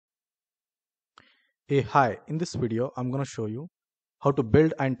Hey, hi. In this video, I'm going to show you how to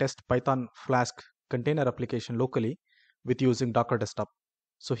build and test Python Flask container application locally with using Docker Desktop.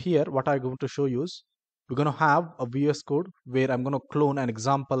 So here, what I'm going to show you is we're going to have a VS Code where I'm going to clone an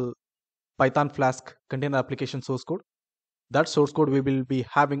example Python Flask container application source code. That source code we will be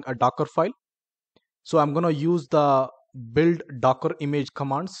having a Docker file. So I'm going to use the build Docker image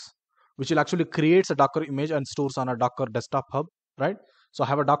commands, which will actually creates a Docker image and stores on a Docker desktop hub, right? So I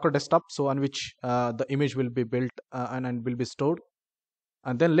have a Docker desktop, so on which the image will be built and will be stored.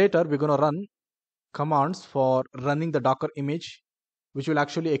 And then later we're going to run commands for running the Docker image, which will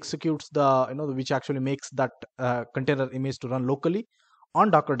actually executes the, which actually makes that container image to run locally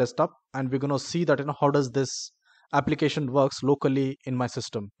on Docker desktop. And we're going to see that, how does this application works locally in my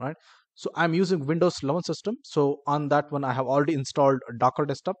system, right? So I'm using Windows 11 system. So on that one, I have already installed Docker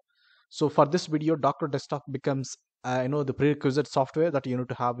desktop. So for this video, Docker desktop becomes, the prerequisite software that you need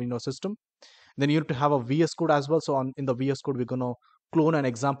to have in your system. Then you need to have a VS Code as well. So in the VS Code, we're going to clone an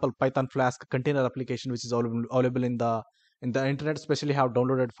example Python Flask container application, which is available in the internet, especially have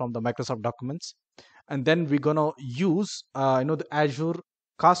downloaded from the Microsoft documents. And then we're going to use, the Azure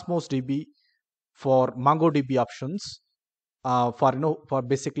Cosmos DB for MongoDB options for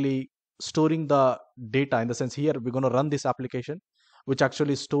basically storing the data. In the sense here, we're going to run this application, which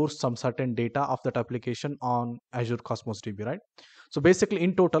actually stores some certain data of that application on Azure Cosmos DB, right? So basically,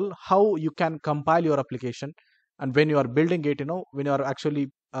 in total, how you can compile your application, and when you are building it, when you are actually,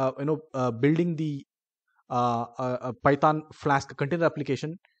 building the Python Flask container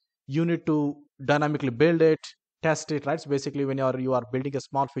application, you need to dynamically build it, test it, right? So basically, when you are building a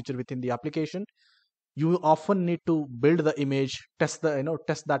small feature within the application, you often need to build the image, test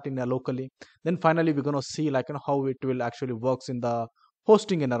that in a locally. Then finally we're going to see how it will actually works in the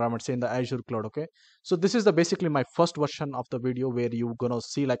hosting environment, say in the Azure cloud. Okay, so this is the basically my first version of the video where you're going to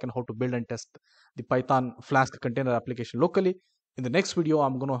see how to build and test the Python Flask container application locally. In the next video,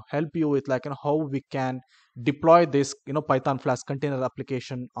 I'm going to help you with how we can deploy this Python Flask container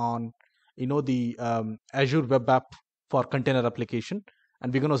application on the Azure web app for container application,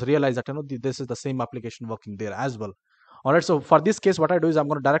 and we're going to realize that this is the same application working there as well. All right, so for this case, what I do is I'm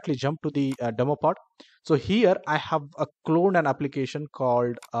going to directly jump to the demo part. So here I have a cloned an application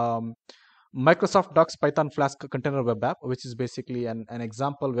called Microsoft Docs Python Flask container web app, which is basically an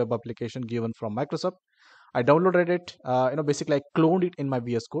example web application given from Microsoft. I downloaded it, basically I cloned it in my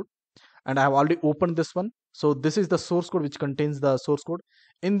VS Code, and I have already opened this one. So this is the source code which contains the source code.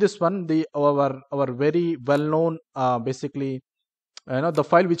 In this one, our very well known basically the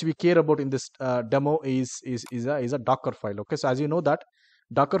file which we care about in this demo is a Docker file. Okay, so as you know that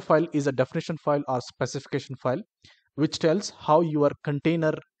Docker file is a definition file or specification file which tells how your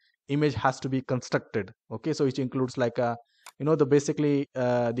container image has to be constructed. Okay, so which includes the basically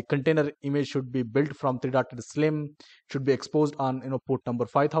the container image should be built from 3.0 slim, should be exposed on port number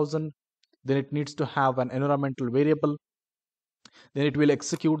 5000. Then it needs to have an environmental variable. Then it will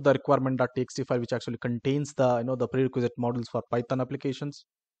execute the requirement.txt file, which actually contains the the prerequisite modules for Python applications.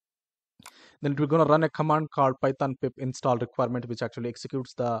 Then we're going to run a command called python pip install requirement, which actually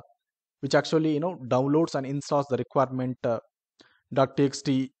executes which actually downloads and installs the requirement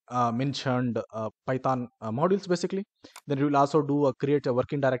 .txt mentioned Python modules basically. Then we will also create a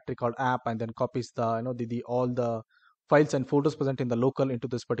working directory called app, and then copies the all the files and folders present in the local into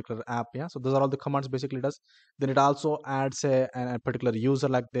this particular app. Yeah, so those are all the commands basically does. Then it also adds a particular user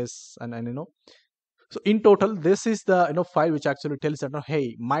like this, and so in total, this is the file which actually tells that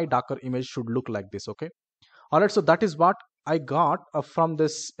hey, my Docker image should look like this. Okay, all right, so that is what I got from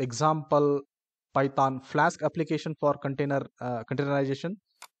this example Python Flask application for containerization.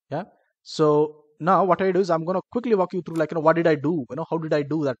 Yeah, so now what I do is I'm going to quickly walk you through what did I do, how did I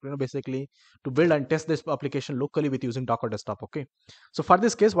do that, basically to build and test this application locally with using Docker desktop. Okay, so for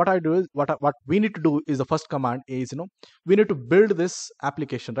this case, what I do is what we need to do is the first command is we need to build this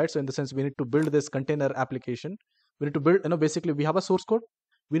application, right? So in the sense, we need to build this container application. We need to build, basically we have a source code.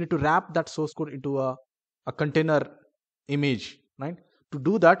 We need to wrap that source code into a container image, right? To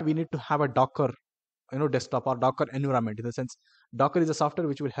do that, we need to have a Docker desktop or Docker environment. In the sense, Docker is a software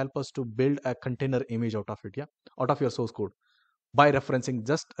which will help us to build a container image out of it, yeah, out of your source code by just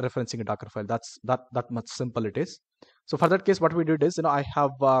referencing a Docker file. That much simple it is. So for that case, what we did is I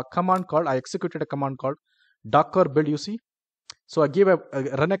have I executed a command called docker build uc. So I gave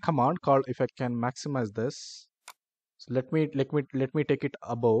run a command called, if I can maximize this, so let me take it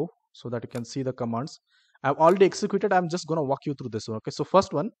above so that you can see the commands I've already executed. I'm just going to walk you through this one. Okay, so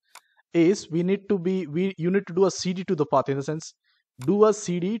first one is you need to do a cd to the path. In the sense, do a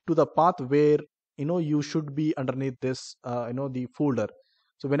cd to the path where you should be underneath this the folder.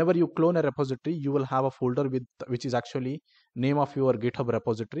 So whenever you clone a repository, you will have a folder with which is actually name of your GitHub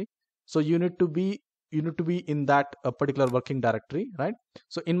repository. So you need to be in that particular working directory, right?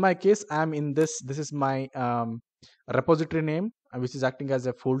 So in my case, I'm in this is my repository name, which is acting as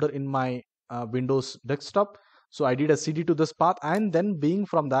a folder in my Windows desktop. So I did a cd to this path, and then being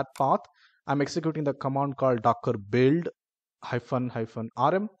from that path, I'm executing the command called docker build hyphen hyphen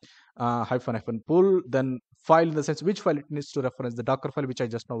rm hyphen hyphen pull, then file, in the sense which file it needs to reference, the docker file which I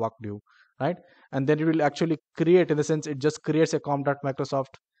just now walked you, right? And then it will actually create, in the sense it just creates a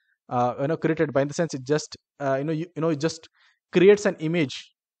com.microsoft created by, in the sense it just it just creates an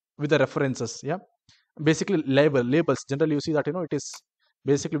image with the references. Yeah, basically labels. Generally you see that it is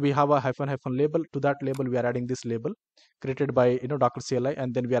basically we have a hyphen hyphen label. To that label we are adding this label created by docker cli,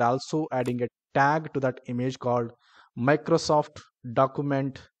 and then we are also adding a tag to that image called Microsoft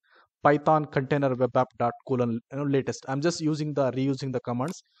document python container web app dot colon latest. I'm just reusing the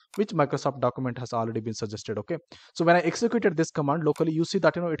commands which Microsoft document has already been suggested. Okay, so when I executed this command locally, you see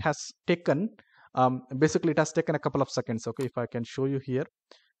that it has taken basically it has taken a couple of seconds. Okay, if I can show you here,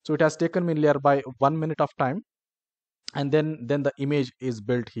 so it has taken me nearby 1 minute of time, and then the image is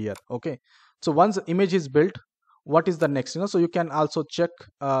built here. Okay, so once the image is built, what is the next? So you can also check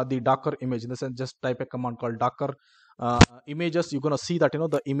the docker image, in the sense just type a command called docker images. You're going to see that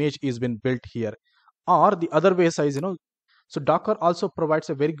the image is been built here. Or the other way is, so docker also provides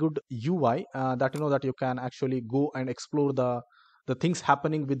a very good UI that that you can actually go and explore the things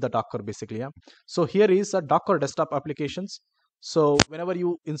happening with the docker basically. Yeah, so here is a docker desktop applications. So whenever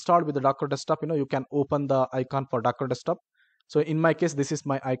you install with the docker desktop, you can open the icon for docker desktop. So in my case, this is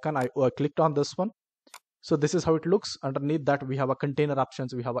my icon. I clicked on this one. So this is how it looks. Underneath that we have a container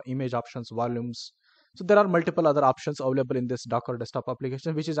options, we have a image options, volumes. So there are multiple other options available in this docker desktop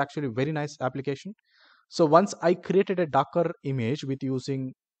application, which is actually very nice application. So once I created a docker image with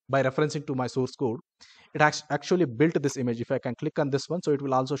using by referencing to my source code, it actually built this image. If I can click on this one, so it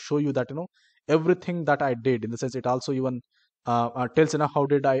will also show you that everything that I did, in the sense it also even tells how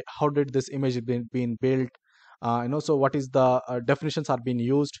did this image been built, so what is the definitions are being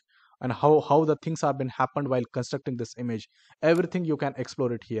used, and how the things are been happened while constructing this image. Everything you can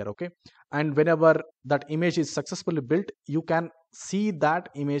explore it here. Okay, and whenever that image is successfully built, you can see that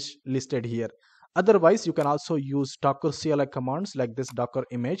image listed here. Otherwise you can also use docker cli commands like this docker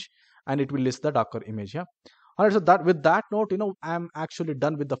image, and it will list the docker image. Yeah, all right. So that with that note, I'm actually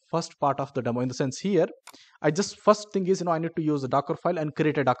done with the first part of the demo. In the sense here, I just first thing is I need to use the docker file and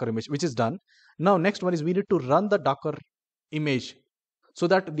create a docker image, which is done. Now next one is we need to run the docker image so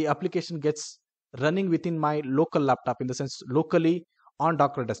that the application gets running within my local laptop, in the sense locally on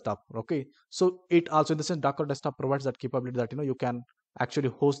docker desktop. Okay, so it also, in the sense docker desktop provides that capability that you can actually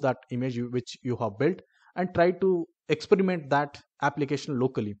host that image which you have built and try to experiment that application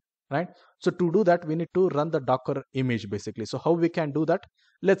locally, right? So to do that we need to run the docker image basically. So how we can do that,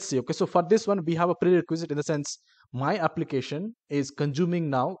 let's see. Okay, so for this one we have a prerequisite, in the sense my application is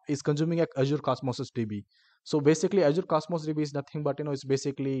consuming a Azure Cosmos DB. So basically Azure Cosmos DB is nothing but it's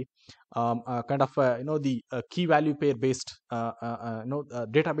basically kind of the key value pair based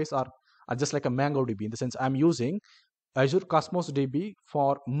database, or just like a MongoDB, in the sense I'm using Azure Cosmos DB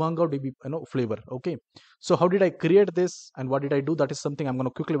for MongoDB flavor. Okay, so how did I create this and what did I do? That is something I'm going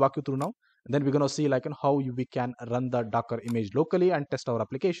to quickly walk you through now. And then we're going to see like how we can run the Docker image locally and test our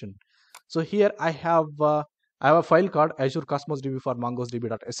application. So here I have a file called Azure Cosmos DB for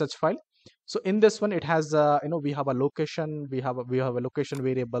MongoDB.sh file. So in this one it has we have a location, we have a location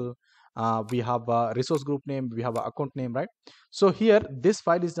variable, we have a resource group name, we have an account name, right? So here this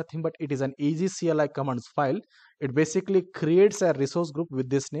file is nothing but it is an easy CLI commands file. It basically creates a resource group with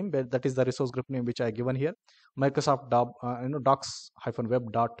this name, that is the resource group name which I given here, Microsoft docs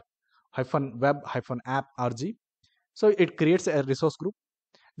web app rg. So it creates a resource group.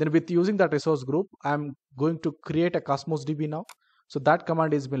 Then with using that resource group, I'm going to create a Cosmos DB now. So that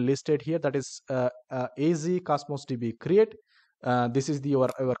command is been listed here, that is az Cosmos DB create. This is your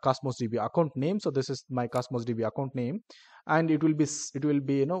Cosmos DB account name. So this is my Cosmos DB account name, and it will be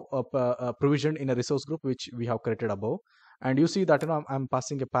provisioned in a resource group which we have created above. And you see that I'm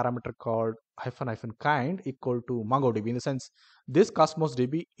passing a parameter called hyphen kind equal to MongoDB. In the sense this Cosmos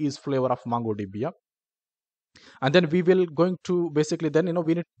DB is flavor of MongoDB. Yeah, and then we will going to basically then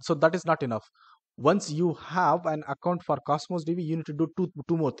we need, so that is not enough. Once you have an account for Cosmos DB, you need to do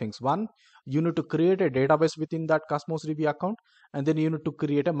two more things. One, you need to create a database within that Cosmos DB account, and then you need to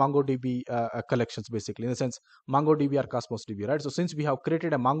create a MongoDB collections basically, in the sense MongoDB or Cosmos DB, right? So since we have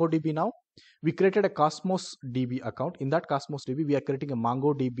created a MongoDB now, we created a Cosmos DB account. In that Cosmos DB we are creating a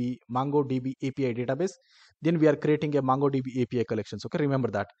MongoDB API database. then we are creating a MongoDB API collections. Okay, remember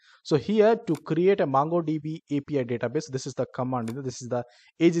that. So here to create a MongoDB API database, this is the command. This is the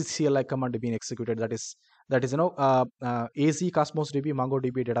AZCLI command being executed. That is AZ Cosmos DB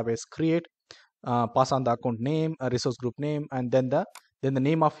MongoDB database create. Pass on the account name, a resource group name, and then the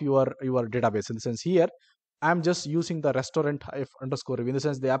name of your database. In the sense here, I'm just using the restaurant underscore review. In the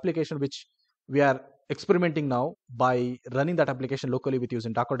sense the application which we are experimenting now by running that application locally with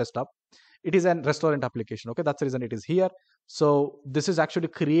using Docker Desktop, it is an restaurant application. Okay, that's the reason it is here. So this is actually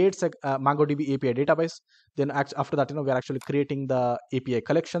creates a MongoDB API database. Then after that, we are actually creating the API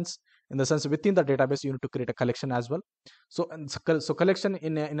collections. In the sense within the database, you need to create a collection as well. So collection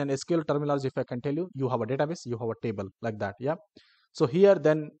in an SQL terminology, if I can tell you, you have a database, you have a table like that. Yeah. So here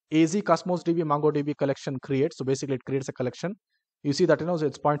then AZ Cosmos DB MongoDB collection creates. So basically it creates a collection. You see that so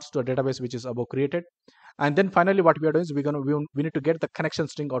it points to a database which is above created. And then finally what we are doing is we need to get the connection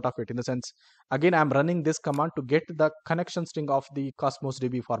string out of it. In the sense, again I'm running this command to get the connection string of the Cosmos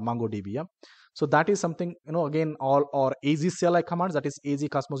DB for MongoDB. Yeah. So that is something, again, all or AZCLI commands, that is AZ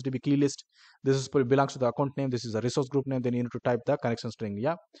Cosmos DB key list. This is belongs to the account name. This is a resource group name. Then you need to type the connection string.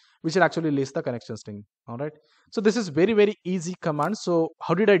 Yeah, which will actually list the connection string. All right. So this is very, very easy command. So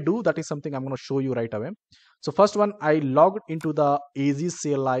how did I do? That is something I'm going to show you right away. So first one, I logged into the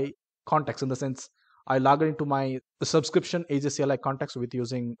AZCLI context. In the sense, I logged into my subscription AZCLI context with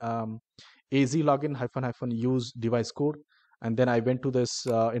using AZ login -- use device code. And then I went to this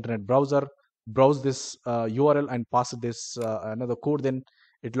internet browser, browse this URL and pass this another code. Then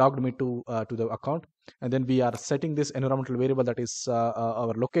it logged me to the account. And then we are setting this environmental variable, that is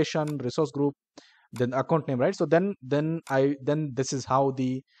our location, resource group, then account name, right? So then this is how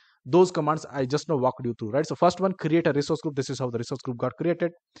those commands I just now walked you through, right? So first one, create a resource group. This is how the resource group got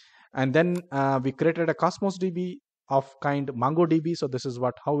created. And then we created a Cosmos DB of kind MongoDB. So this is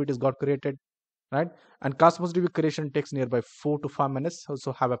how it is got created, right? And Cosmos DB creation takes nearby 4 to 5 minutes.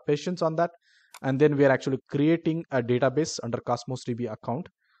 So have a patience on that. And then we are actually creating a database under Cosmos DB account.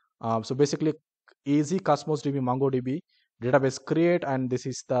 So basically AZ Cosmos DB MongoDB database create, and this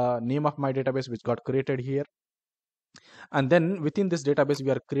is the name of my database which got created here. And then within this database,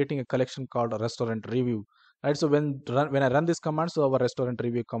 we are creating a collection called restaurant review, right? So when I run this command, so our restaurant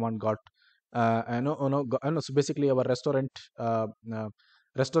review command got so basically our restaurant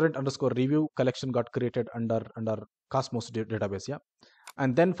underscore review collection got created under Cosmos database. Yeah.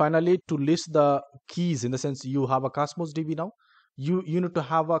 And then finally, to list the keys, in the sense you have a Cosmos DB now, you need to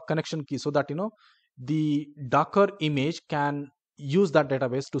have a connection key, so that the Docker image can use that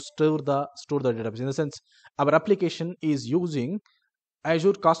database to store the database. In the sense, our application is using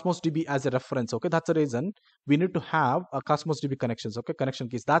Azure Cosmos DB as a reference. Okay, that's the reason we need to have a Cosmos DB connections. Okay, connection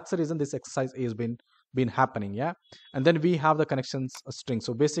keys. That's the reason this exercise has been happening. Yeah, and then we have the connections string.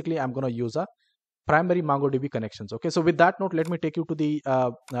 So basically, I'm going to use a primary MongoDB connections. Okay, so with that note, let me take you to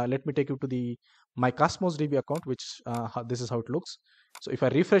the my Cosmos DB account, which this is how it looks. So if I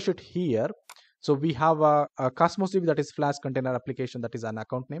refresh it here, so we have a Cosmos DB, that is Flash container application, that is an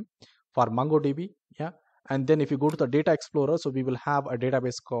account name for MongoDB. Yeah, and then if you go to the data explorer, so we will have a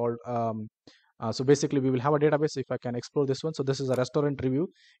database called so basically we will have a database. If I can explore this one, so this is a restaurant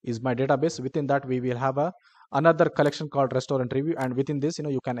review is my database. Within that, we will have another collection called restaurant review, and within this,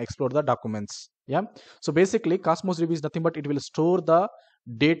 you can explore the documents. Yeah, so basically Cosmos DB is nothing but it will store the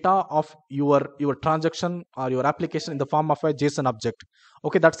data of your transaction or your application in the form of a JSON object.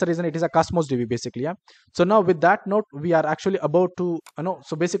 Okay, that's the reason it is a Cosmos DB basically. Yeah, so now with that note, we are actually about to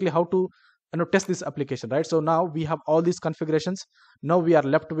so basically how to test this application, right? So now we have all these configurations. Now we are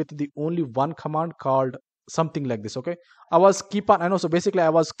left with the only one command called something like this. Okay, I was keep on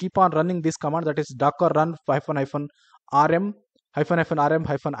running this command, that is docker run -rm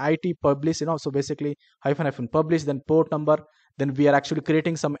 -it publish. So basically -- publish, then port number. Then we are actually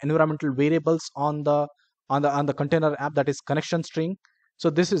creating some environmental variables on the container app, that is connection string. So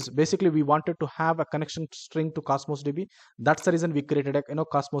this is basically we wanted to have a connection string to Cosmos DB. That's the reason we created a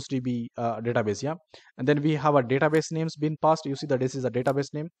Cosmos DB database. Yeah, and then we have a database names being passed. You see that this is a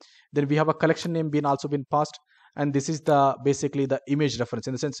database name. Then we have a collection name also been passed, and this is basically the image reference,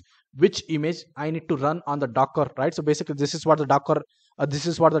 in the sense which image I need to run on the Docker, right? So basically this is what the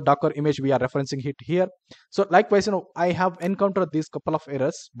Docker image we are referencing it here. So likewise, I have encountered these couple of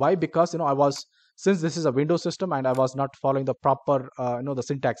errors. Why? Because since this is a Windows system and I was not following the proper the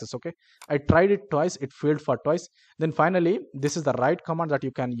syntaxes. Okay, I tried it twice, it failed for twice. Then finally, this is the right command that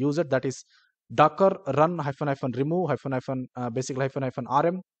you can use it, that is docker run -remove basically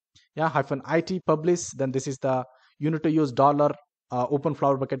 -rm, yeah, -it publish. Then this is you need to use dollar open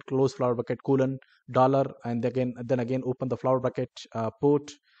flower bracket, close flower bracket, colon, dollar, and then again open the flower bracket, port,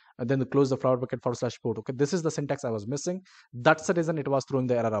 and then close the forward bracket /port. Okay, this is the syntax I was missing. That's the reason it was throwing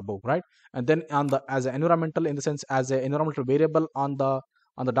the error above, right? And then on the as an environmental, in the sense as an environmental variable on the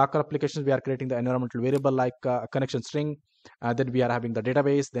Docker applications, we are creating the environmental variable like a connection string. Then we are having the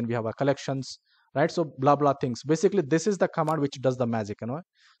database. Then we have our collections, right? So blah blah things. Basically, this is the command which does the magic,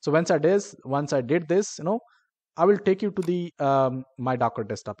 So once I did this, I will take you to the my Docker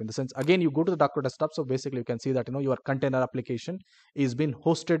desktop. In the sense, again, you go to the Docker desktop. So basically, you can see that your container application is being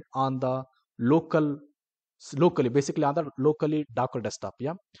hosted on the locally, basically on the locally Docker desktop.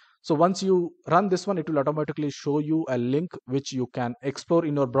 Yeah. So once you run this one, it will automatically show you a link which you can explore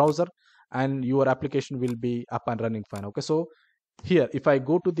in your browser, and your application will be up and running fine. Okay. So here, if I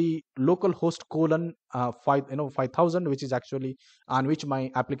go to the local host colon 5000, which is actually on which my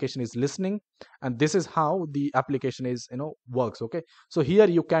application is listening, and this is how the application is works. Okay, so here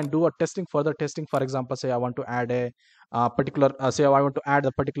you can do a further testing. For example, say I want to add a particular say I want to add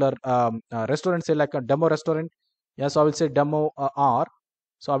a particular restaurant, say like a demo restaurant. Yeah, so I will say demo R.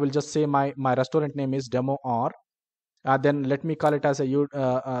 So I will just say my restaurant name is demo R. Then let me call it as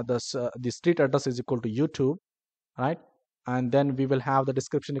the street address is equal to YouTube, right? And then we will have the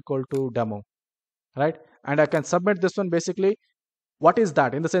description equal to demo, right? And I can submit this one. Basically, what is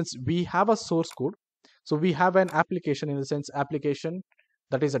that? In the sense, we have a source code. So we have an application, in the sense application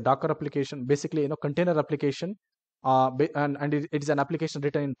that is a Docker application, basically container application, and it is an application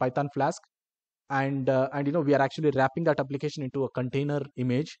written in Python Flask, and we are actually wrapping that application into a container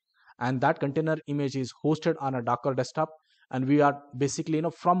image, and that container image is hosted on a Docker desktop, and we are basically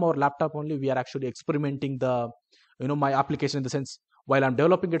from our laptop only, we are actually experimenting the my application, in the sense while I'm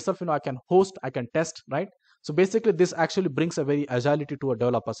developing itself, I can host, I can test, right? So basically this actually brings a very agility to a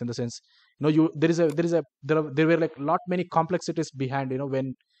developers, in the sense there were like lot many complexities behind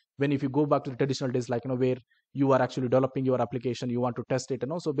when if you go back to the traditional days, like where you are actually developing your application, you want to test it,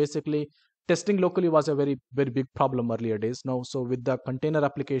 so basically testing locally was a very very big problem earlier days. Now, so with the container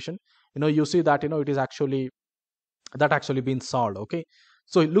application, you see that it is actually been solved. Okay,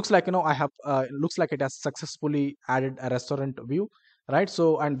 so it looks like I have looks like it has successfully added a restaurant view, right?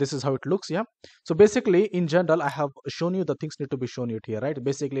 So, and this is how it looks. Yeah, so basically in general I have shown you the things need to be shown here, right?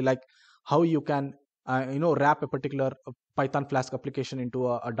 Basically, like how you can wrap a particular Python Flask application into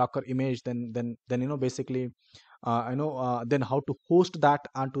a Docker image, then basically then how to host that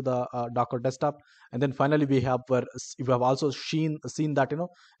onto the Docker desktop, and then finally we have also seen that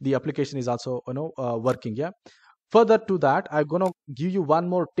the application is also working. Yeah. Further to that, I'm going to give you one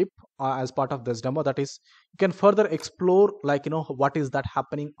more tip as part of this demo. That is, you can further explore, like, what is that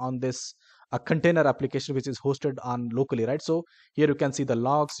happening on this container application, which is hosted on locally, right? So here you can see the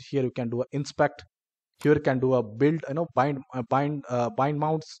logs. Here you can do a inspect. Here you can do a build, bind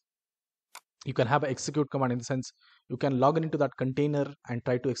mounts. You can have an execute command, in the sense you can log into that container and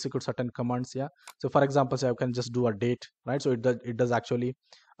try to execute certain commands. Yeah. So for example, say I can just do a date, right? So it does actually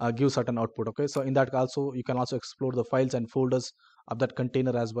give certain output. Okay, so in that also you can also explore the files and folders of that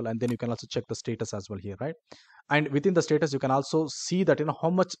container as well, and then you can also check the status as well here, right? And within the status you can also see that how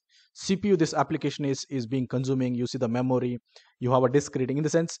much CPU this application is being consuming. You see the memory, you have a disk reading, in the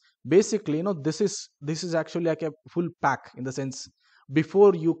sense basically this is actually like a full pack, in the sense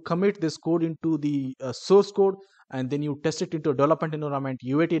before you commit this code into the source code, and then you test it into a development environment,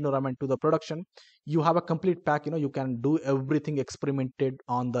 UAT environment, to the production, you have a complete pack. You can do everything experimented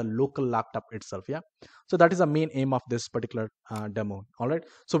on the local laptop itself. Yeah, so that is the main aim of this particular demo. All right,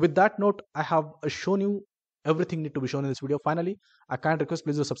 so with that note, I have shown you everything need to be shown in this video. Finally, I can't request,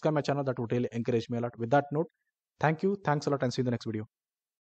 please do subscribe my channel. That would really encourage me a lot. With that note, thank you, thanks a lot, and see you in the next video.